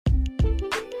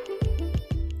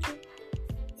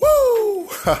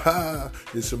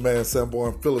It's your man,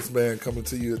 Sanborn Phillips, man, coming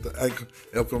to you at the Anchor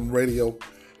FM Radio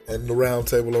and the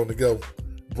Roundtable on the Go,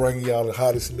 bringing y'all the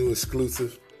hottest new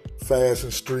exclusive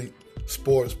fashion, street,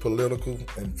 sports, political,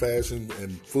 and fashion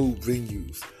and food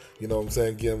venues. You know what I'm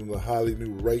saying? Giving the highly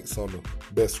new rates on the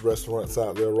best restaurants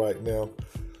out there right now.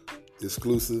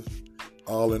 Exclusive,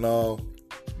 all in all,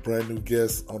 brand new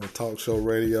guests on the talk show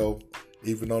radio,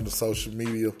 even on the social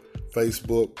media,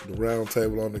 Facebook, the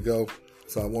Roundtable on the Go.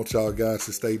 So I want y'all guys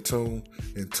to stay tuned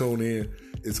and tune in.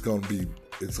 It's gonna be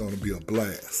a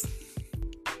blast.